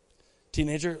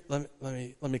 teenager, let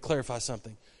me clarify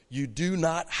something. You do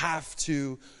not have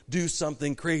to do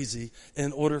something crazy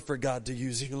in order for God to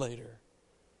use you later.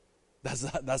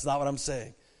 That's not what I'm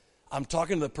saying. I'm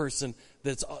talking to the person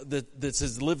that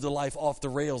has lived a life off the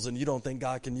rails and you don't think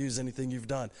God can use anything you've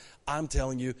done. I'm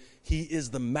telling you, he is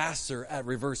the master at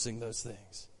reversing those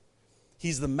things.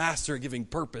 He's the master at giving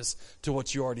purpose to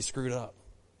what you already screwed up.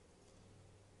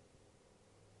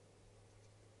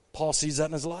 Paul sees that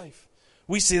in his life.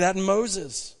 We see that in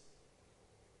Moses.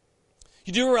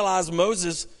 You do realize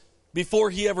Moses, before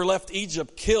he ever left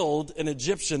Egypt, killed an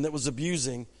Egyptian that was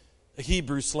abusing a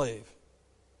Hebrew slave.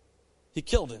 He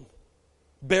killed him,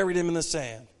 buried him in the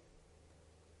sand.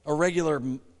 A regular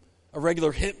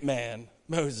hitman,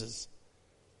 Moses.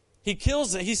 He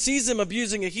kills him. He sees him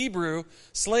abusing a Hebrew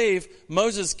slave.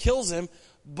 Moses kills him.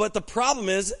 But the problem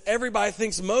is, everybody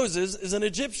thinks Moses is an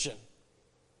Egyptian.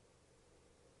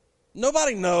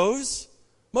 Nobody knows.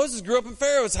 Moses grew up in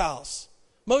Pharaoh's house.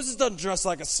 Moses doesn't dress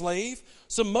like a slave.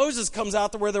 So Moses comes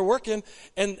out to where they're working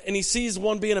and he sees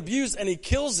one being abused and he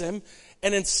kills him.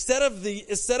 And instead of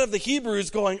the Hebrews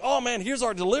going, oh man, here's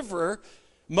our deliverer,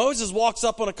 Moses walks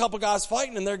up on a couple guys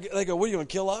fighting and they go, what, are you going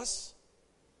to kill us?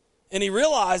 And he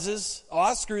realizes, oh,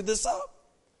 I screwed this up.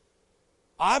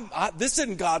 This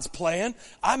isn't God's plan.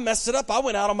 I messed it up. I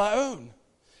went out on my own.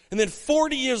 And then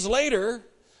 40 years later,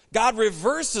 God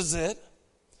reverses it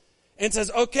and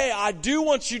says, okay, I do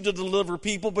want you to deliver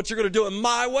people, but you're going to do it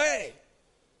my way.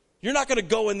 You're not going to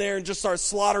go in there and just start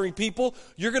slaughtering people.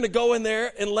 You're going to go in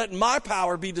there and let my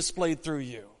power be displayed through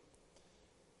you.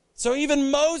 So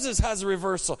even Moses has a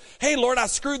reversal. Hey, Lord, I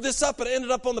screwed this up and it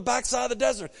ended up on the backside of the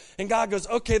desert. And God goes,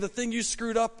 okay, the thing you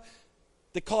screwed up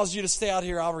that caused you to stay out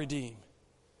here, I'll redeem.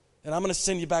 And I'm going to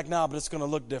send you back now, but it's going to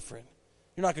look different.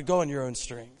 You're not going to go in your own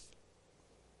strength.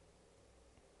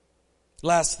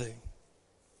 Last thing.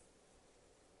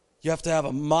 You have to have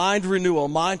a mind renewal,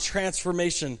 mind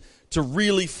transformation to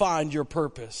really find your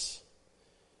purpose.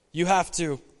 You have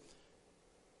to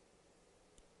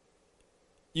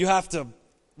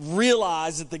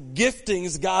realize that the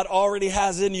giftings God already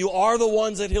has in you are the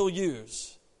ones that he'll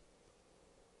use.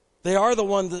 They are the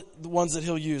ones that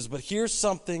he'll use. But here's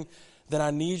something that I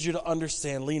need you to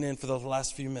understand. Lean in for the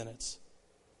last few minutes.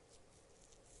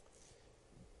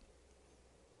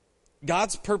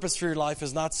 God's purpose for your life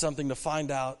is not something to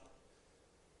find out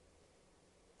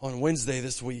on Wednesday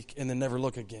this week and then never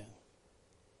look again.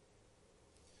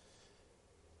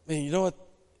 I mean, you know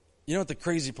what the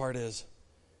crazy part is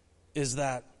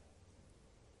that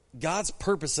God's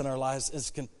purpose in our lives is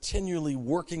continually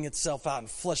working itself out and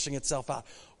fleshing itself out.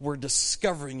 We're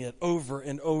discovering it over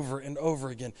and over and over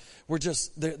again. We're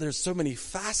just there's so many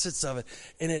facets of it,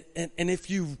 and if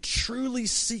you truly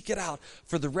seek it out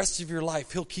for the rest of your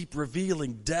life, he'll keep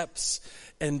revealing depths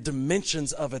and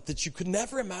dimensions of it that you could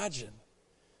never imagine.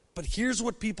 But here's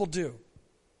what people do.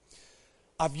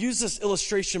 I've used this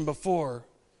illustration before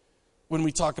when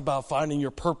we talk about finding your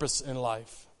purpose in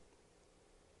life.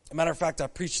 As a matter of fact, I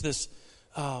preached this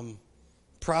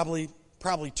probably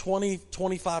 20,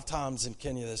 25 times in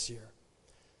Kenya this year.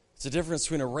 It's the difference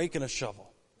between a rake and a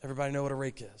shovel. Everybody know what a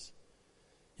rake is?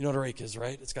 You know what a rake is,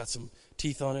 right? It's got some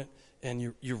teeth on it,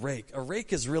 and you rake. A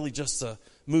rake is really just to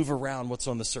move around what's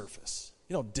on the surface.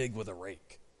 You don't dig with a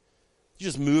rake. You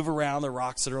just move around the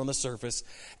rocks that are on the surface.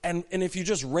 And if you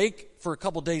just rake for a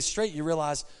couple days straight, you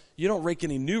realize you don't rake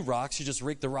any new rocks. You just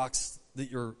rake the rocks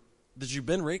that you've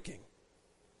been raking.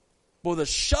 But with a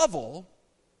shovel,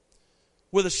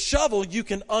 you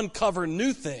can uncover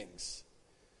new things.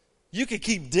 You can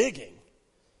keep digging.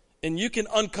 And you can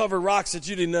uncover rocks that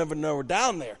you didn't ever know were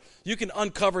down there. You can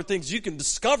uncover things. You can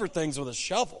discover things with a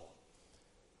shovel.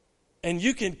 And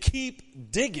you can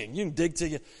keep digging. You can dig till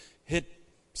you hit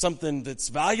something that's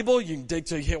valuable. You can dig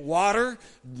till you hit water.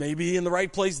 Maybe in the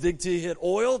right place, dig till you hit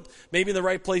oil. Maybe in the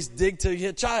right place, dig till you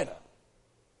hit China.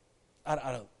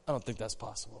 I don't think that's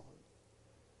possible.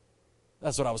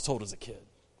 That's what I was told as a kid.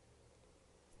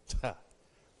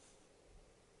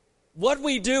 What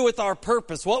we do with our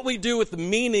purpose, what we do with the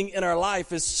meaning in our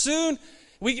life is soon,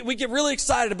 we get really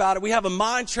excited about it. We have a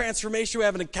mind transformation. We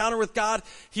have an encounter with God.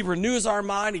 He renews our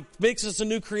mind. He makes us a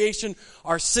new creation.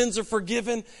 Our sins are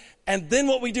forgiven. And then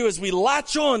what we do is we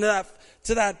latch on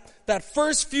to that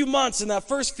first few months and that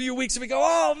first few weeks, and we go,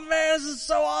 oh man, this is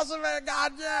so awesome, man,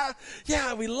 God,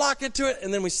 yeah, we lock into it,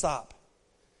 and then we stop.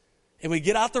 And we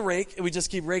get out the rake, and we just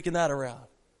keep raking that around.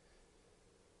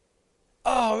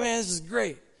 Oh man, this is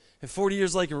great. And 40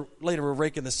 years later, we're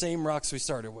raking the same rocks we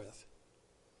started with.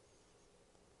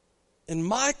 And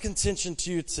my contention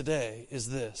to you today is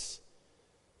this.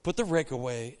 Put the rake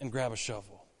away and grab a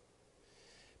shovel.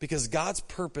 Because God's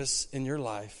purpose in your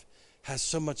life has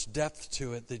so much depth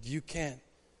to it that you can't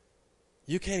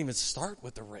even start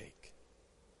with the rake.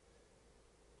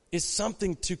 It's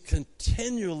something to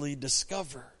continually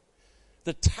discover.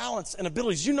 The talents and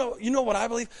abilities. You know what I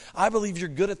believe? I believe you're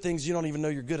good at things you don't even know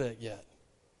you're good at yet.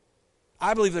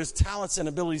 I believe there's talents and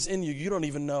abilities in you don't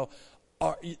even know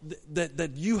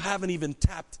that you haven't even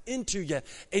tapped into yet.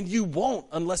 And you won't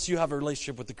unless you have a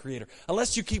relationship with the Creator.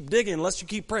 Unless you keep digging, unless you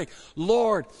keep praying.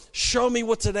 Lord, show me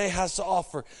what today has to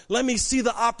offer. Let me see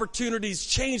the opportunities.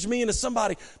 Change me into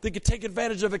somebody that could take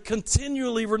advantage of it.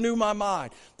 Continually renew my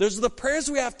mind. Those are the prayers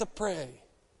we have to pray.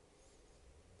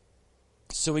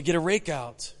 So we get a rake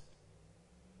out.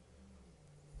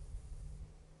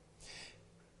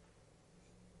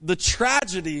 The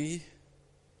tragedy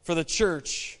for the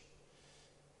church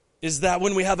is that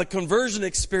when we have a conversion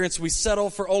experience, we settle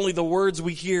for only the words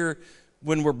we hear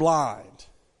when we're blind.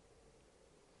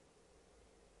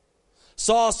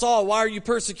 Saul, Saul, why are you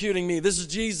persecuting me? This is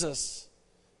Jesus,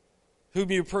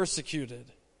 whom you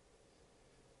persecuted.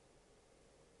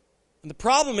 And the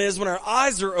problem is when our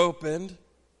eyes are opened,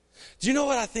 do you know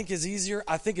what I think is easier?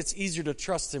 I think it's easier to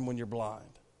trust Him when you're blind.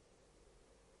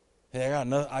 Hey,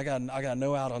 I got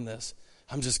no out on this.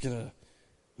 I'm just gonna,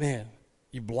 man,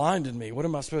 you blinded me. What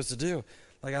am I supposed to do?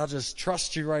 Like, I'll just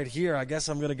trust you right here. I guess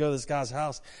I'm gonna go to this guy's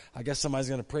house. I guess somebody's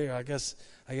gonna pray. I guess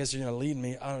you're gonna lead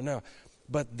me. I don't know.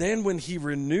 But then when He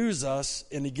renews us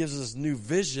and He gives us new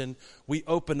vision, we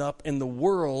open up and the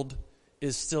world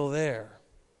is still there.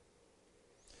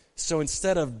 So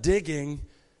instead of digging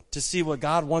to see what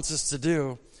God wants us to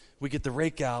do, we get the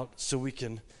rake out so we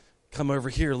can come over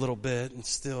here a little bit and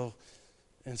still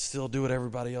do what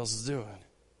everybody else is doing.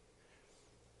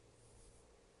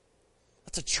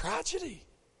 That's a tragedy.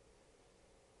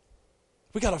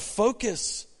 We got to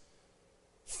focus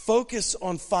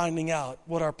on finding out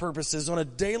what our purpose is on a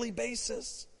daily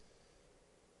basis.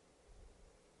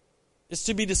 It's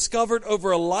to be discovered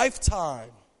over a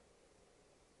lifetime.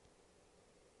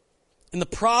 And the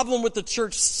problem with the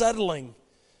church settling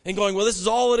and going, well, this is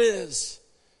all it is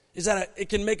that it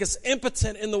can make us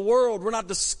impotent in the world. We're not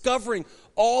discovering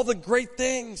all the great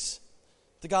things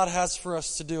that God has for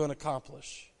us to do and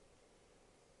accomplish.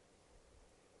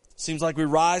 Seems like we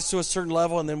rise to a certain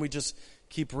level and then we just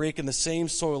keep raking the same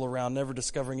soil around, never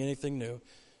discovering anything new,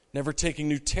 never taking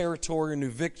new territory or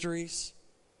new victories.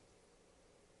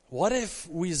 What if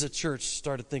we as a church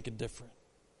started thinking different?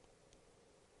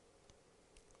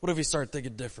 What if we started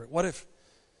thinking different? What if,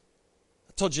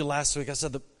 I told you last week, I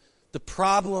said the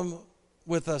problem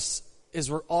with us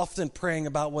is we're often praying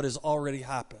about what has already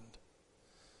happened.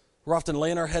 We're often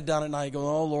laying our head down at night going,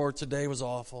 oh Lord, today was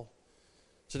awful.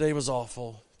 Today was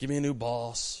awful. Give me a new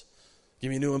boss.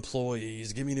 Give me new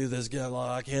employees. Give me new this.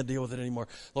 I can't deal with it anymore.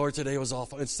 Lord, today was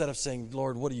awful. Instead of saying,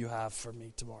 Lord, what do you have for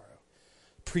me tomorrow?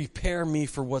 Prepare me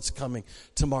for what's coming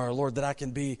tomorrow, Lord, that I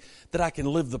can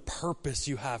live the purpose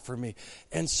you have for me.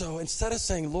 And so instead of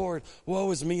saying, Lord,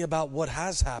 woe is me about what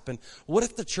has happened, what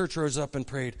if the church rose up and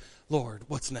prayed, Lord,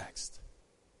 what's next?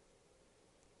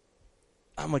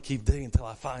 I'm going to keep digging until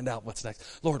I find out what's next.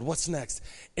 Lord, what's next?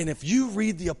 And if you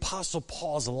read the Apostle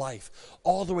Paul's life,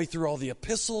 all the way through all the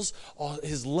epistles, all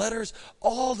his letters,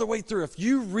 all the way through, if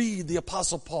you read the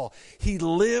Apostle Paul, he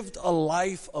lived a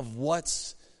life of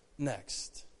what's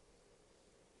next.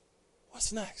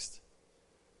 What's next?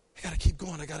 I got to keep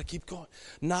going. I got to keep going.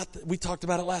 We talked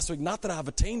about it last week. Not that I've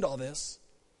attained all this,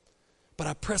 but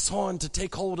I press on to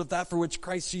take hold of that for which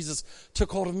Christ Jesus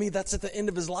took hold of me. That's at the end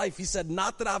of his life. He said,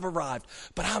 not that I've arrived,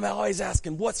 but I'm always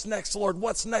asking, what's next, Lord?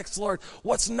 What's next, Lord?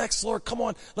 What's next, Lord? Come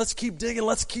on, let's keep digging.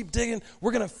 Let's keep digging.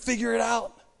 We're going to figure it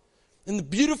out. And the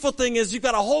beautiful thing is you've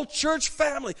got a whole church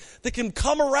family that can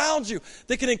come around you,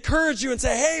 that can encourage you and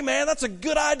say, hey, man, that's a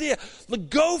good idea.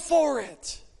 Go for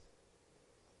it.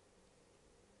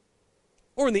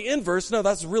 Or in the inverse, no,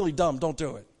 that's really dumb. Don't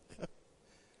do it.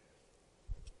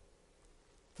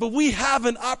 But we have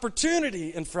an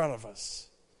opportunity in front of us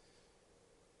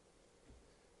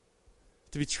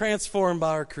to be transformed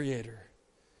by our Creator,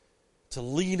 to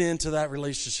lean into that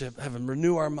relationship, have Him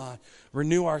renew our mind,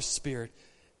 renew our spirit,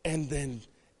 and then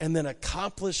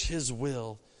accomplish His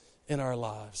will in our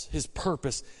lives, His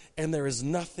purpose. And there is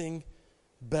nothing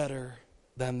better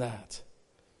than that.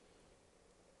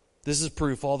 This is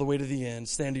proof all the way to the end.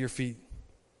 Stand to your feet.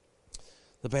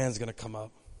 The band's going to come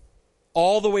up.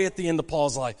 All the way at the end of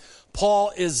Paul's life.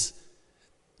 Paul is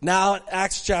now at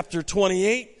Acts chapter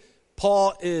 28.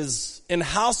 Paul is in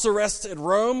house arrest at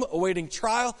Rome, awaiting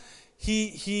trial.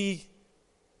 He's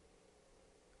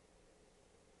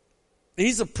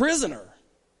a prisoner.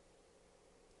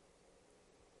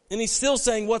 And he's still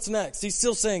saying, what's next? He's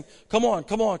still saying, come on,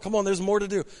 there's more to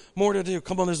do.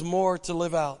 Come on, there's more to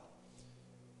live out.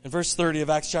 In verse 30 of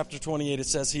Acts chapter 28, it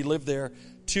says, he lived there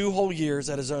 2 whole years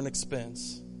at his own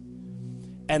expense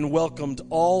and welcomed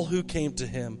all who came to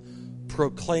him,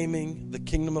 proclaiming the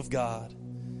kingdom of God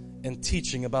and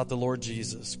teaching about the Lord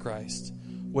Jesus Christ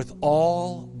with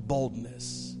all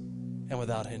boldness and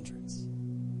without hindrance.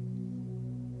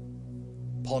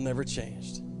 Paul never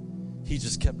changed. He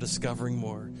just kept discovering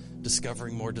more.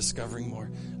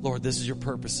 Lord, this is your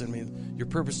purpose in me. Your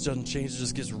purpose doesn't change. It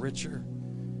just gets richer.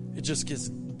 It just gets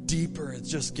deeper. It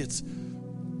just gets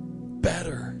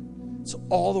better. So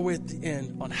all the way at the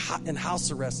end, in house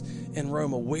arrest in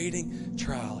Rome, awaiting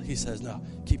trial, he says, no,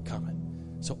 keep coming.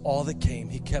 So all that came,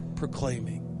 he kept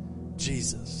proclaiming,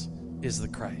 Jesus is the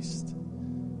Christ.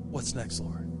 What's next,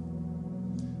 Lord?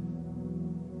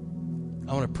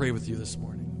 I want to pray with you this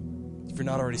morning. If you're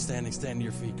not already standing, stand to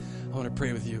your feet. I want to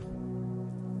pray with you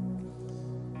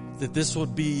that this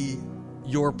would be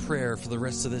your prayer for the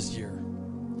rest of this year.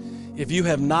 If you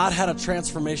have not had a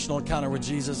transformational encounter with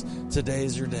Jesus, today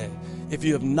is your day. If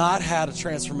you have not had a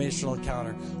transformational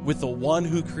encounter with the one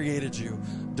who created you,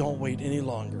 don't wait any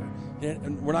longer.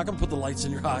 And we're not going to put the lights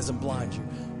in your eyes and blind you.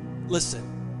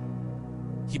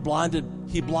 Listen, he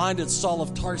blinded Saul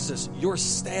of Tarsus. You're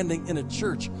standing in a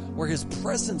church where his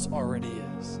presence already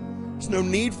is. There's no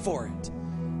need for it.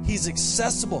 He's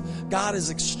accessible. God is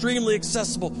extremely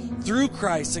accessible through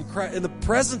Christ, and the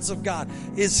presence of God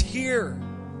is here.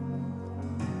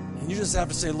 And you just have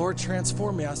to say, Lord,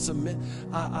 transform me. I submit.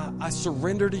 I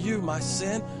surrender to you my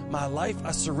sin, my life.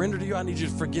 I surrender to you. I need you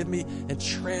to forgive me and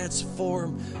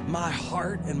transform my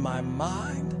heart and my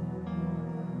mind.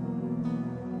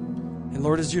 And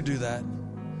Lord, as you do that,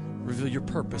 reveal your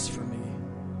purpose for me.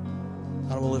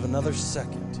 I don't want to live another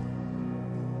second.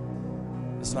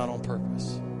 It's not on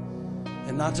purpose.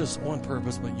 And not just on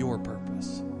purpose, but your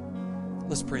purpose.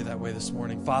 Let's pray that way this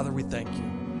morning. Father, we thank you.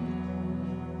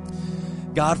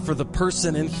 God, for the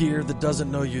person in here that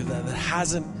doesn't know you, that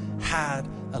hasn't had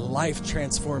a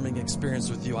life-transforming experience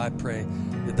with you, I pray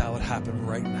that that would happen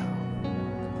right now.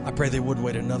 I pray they wouldn't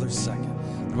wait another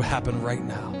second. It would happen right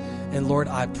now. And Lord,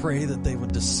 I pray that they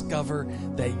would discover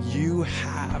that you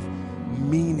have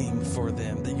meaning for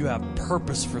them, that you have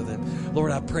purpose for them.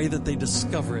 Lord, I pray that they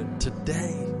discover it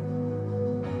today.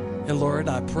 And Lord,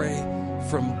 I pray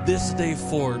from this day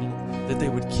forward that they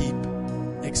would keep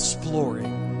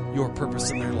exploring your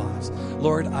purpose in their lives.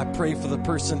 Lord, I pray for the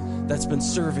person that's been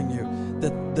serving you,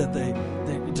 that they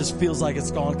it just feels like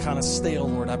it's gone kind of stale,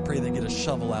 Lord. I pray they get a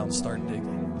shovel out and start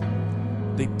digging.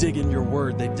 They dig in your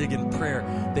word. They dig in prayer.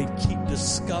 They keep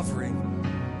discovering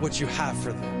what you have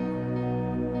for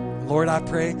them. Lord, I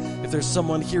pray if there's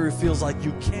someone here who feels like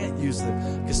you can't use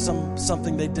them because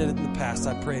something they did in the past,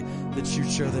 I pray that you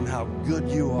show them how good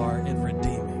you are in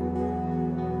redeeming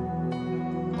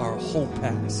our whole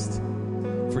past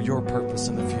for your purpose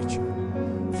in the future.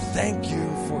 Thank you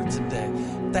for today.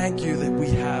 Thank you that we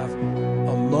have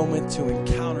a moment to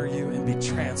encounter you and be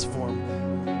transformed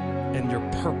and your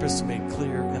purpose made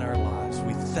clear in our lives.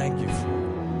 We thank you for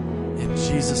it. In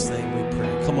Jesus' name we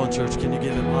pray. Come on, church, can you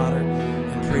give him honor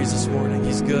and praise this morning?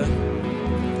 He's good.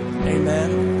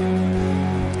 Amen.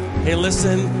 Hey,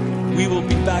 listen, we will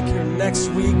be back here next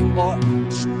week on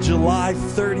July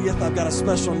 30th. I've got a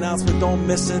special announcement. Don't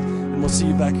miss it. And we'll see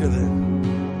you back here then.